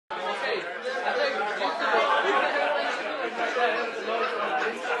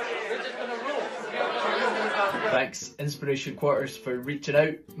thanks Inspiration Quarters for reaching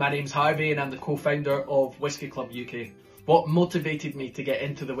out. My name's Harvey and I'm the co-founder of Whisky Club UK. What motivated me to get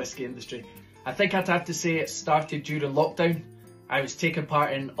into the whisky industry? I think I'd have to say it started during lockdown. I was taking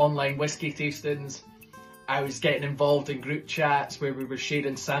part in online whisky tastings. I was getting involved in group chats where we were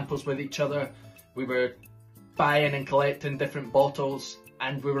sharing samples with each other. We were buying and collecting different bottles,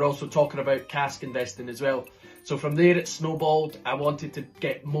 and we were also talking about cask investing as well. So from there it snowballed. I wanted to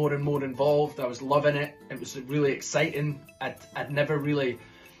get more and more involved. I was loving it. It was really exciting. I'd never really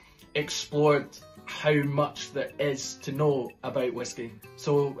explored how much there is to know about whisky.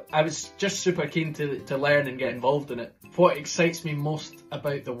 So I was just super keen to learn and get involved in it. What excites me most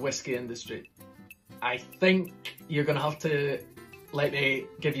about the whisky industry? I think you're going to have to let me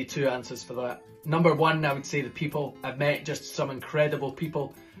give you two answers for that. Number one, I would say the people. I've met just some incredible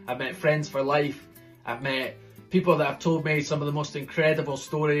people. I've met friends for life. I've met people that have told me some of the most incredible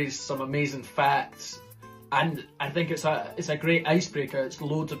stories, some amazing facts. And I think it's a great icebreaker. It's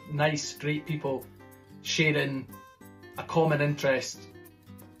loads of nice, great people sharing a common interest.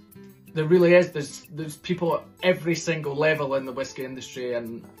 There really is. There's people at every single level in the whisky industry,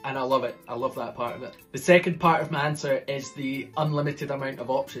 and I love it. I love that part of it. The second part of my answer is the unlimited amount of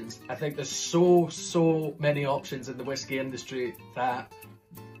options. I think there's so many options in the whisky industry that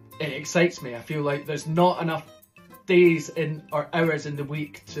it excites me. I feel like there's not enough days or hours in the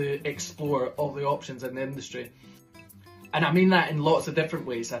week to explore all the options in the industry. And I mean that in lots of different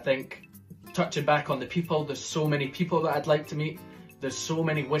ways. I think, touching back on the people, there's so many people that I'd like to meet. There's so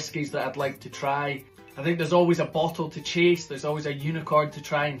many whiskies that I'd like to try. I think there's always a bottle to chase. There's always a unicorn to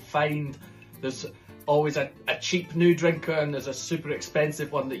try and find. There's always a cheap new drinker, and there's a super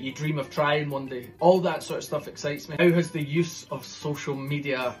expensive one that you dream of trying one day. All that sort of stuff excites me. How has the use of social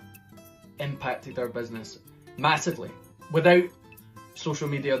media impacted our business? Massively. Without social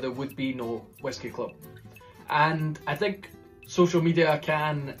media, there would be no Whisky Club. And I think social media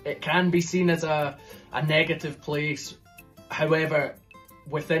can be seen as a negative place. However,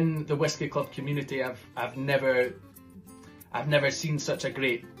 within the Whisky Club community, I've never seen such a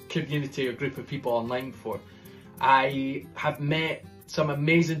great community or group of people online before. I have met some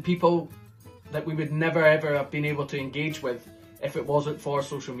amazing people that we would never ever have been able to engage with if it wasn't for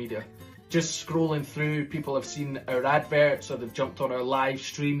social media. Just scrolling through, people have seen our adverts or they've jumped on our live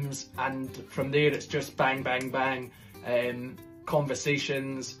streams, and from there it's just bang, bang, bang.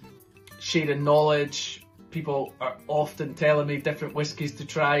 Conversations, sharing knowledge. People are often telling me different whiskies to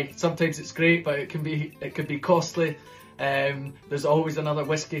try. Sometimes it's great, but it can be costly. There's always another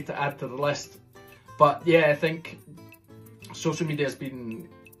whisky to add to the list. But yeah, I think social media has been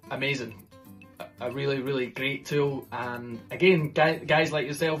amazing. A really great tool, and again, guys like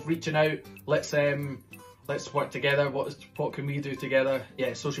yourself reaching out, let's work together. What can we do together?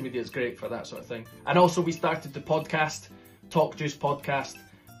 Yeah, social media is great for that sort of thing. And also, we started the podcast, Talk Juice Podcast,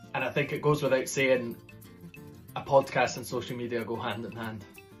 and I think it goes without saying, a podcast and social media go hand in hand.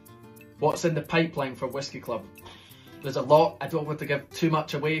 What's in the pipeline for Whisky Club? There's a lot. I don't want to give too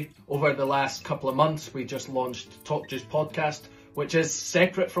much away. Over the last couple of months, we just launched Talk Juice Podcast, which is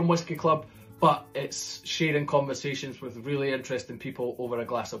separate from Whisky Club, but it's sharing conversations with really interesting people over a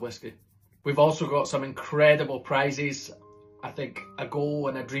glass of whiskey. We've also got some incredible prizes. I think a goal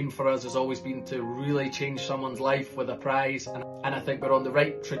and a dream for us has always been to really change someone's life with a prize, and I think we're on the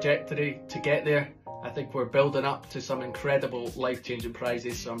right trajectory to get there. I think we're building up to some incredible life-changing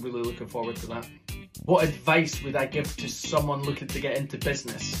prizes, so I'm really looking forward to that. What advice would I give to someone looking to get into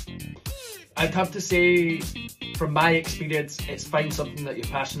business? I'd have to say, from my experience, it's find something that you're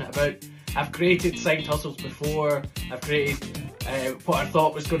passionate about. I've created side hustles before. I've created what I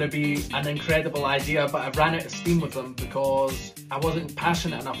thought was going to be an incredible idea, but I ran out of steam with them because I wasn't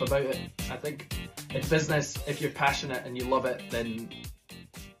passionate enough about it. I think in business, if you're passionate and you love it, then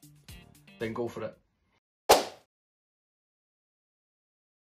go for it.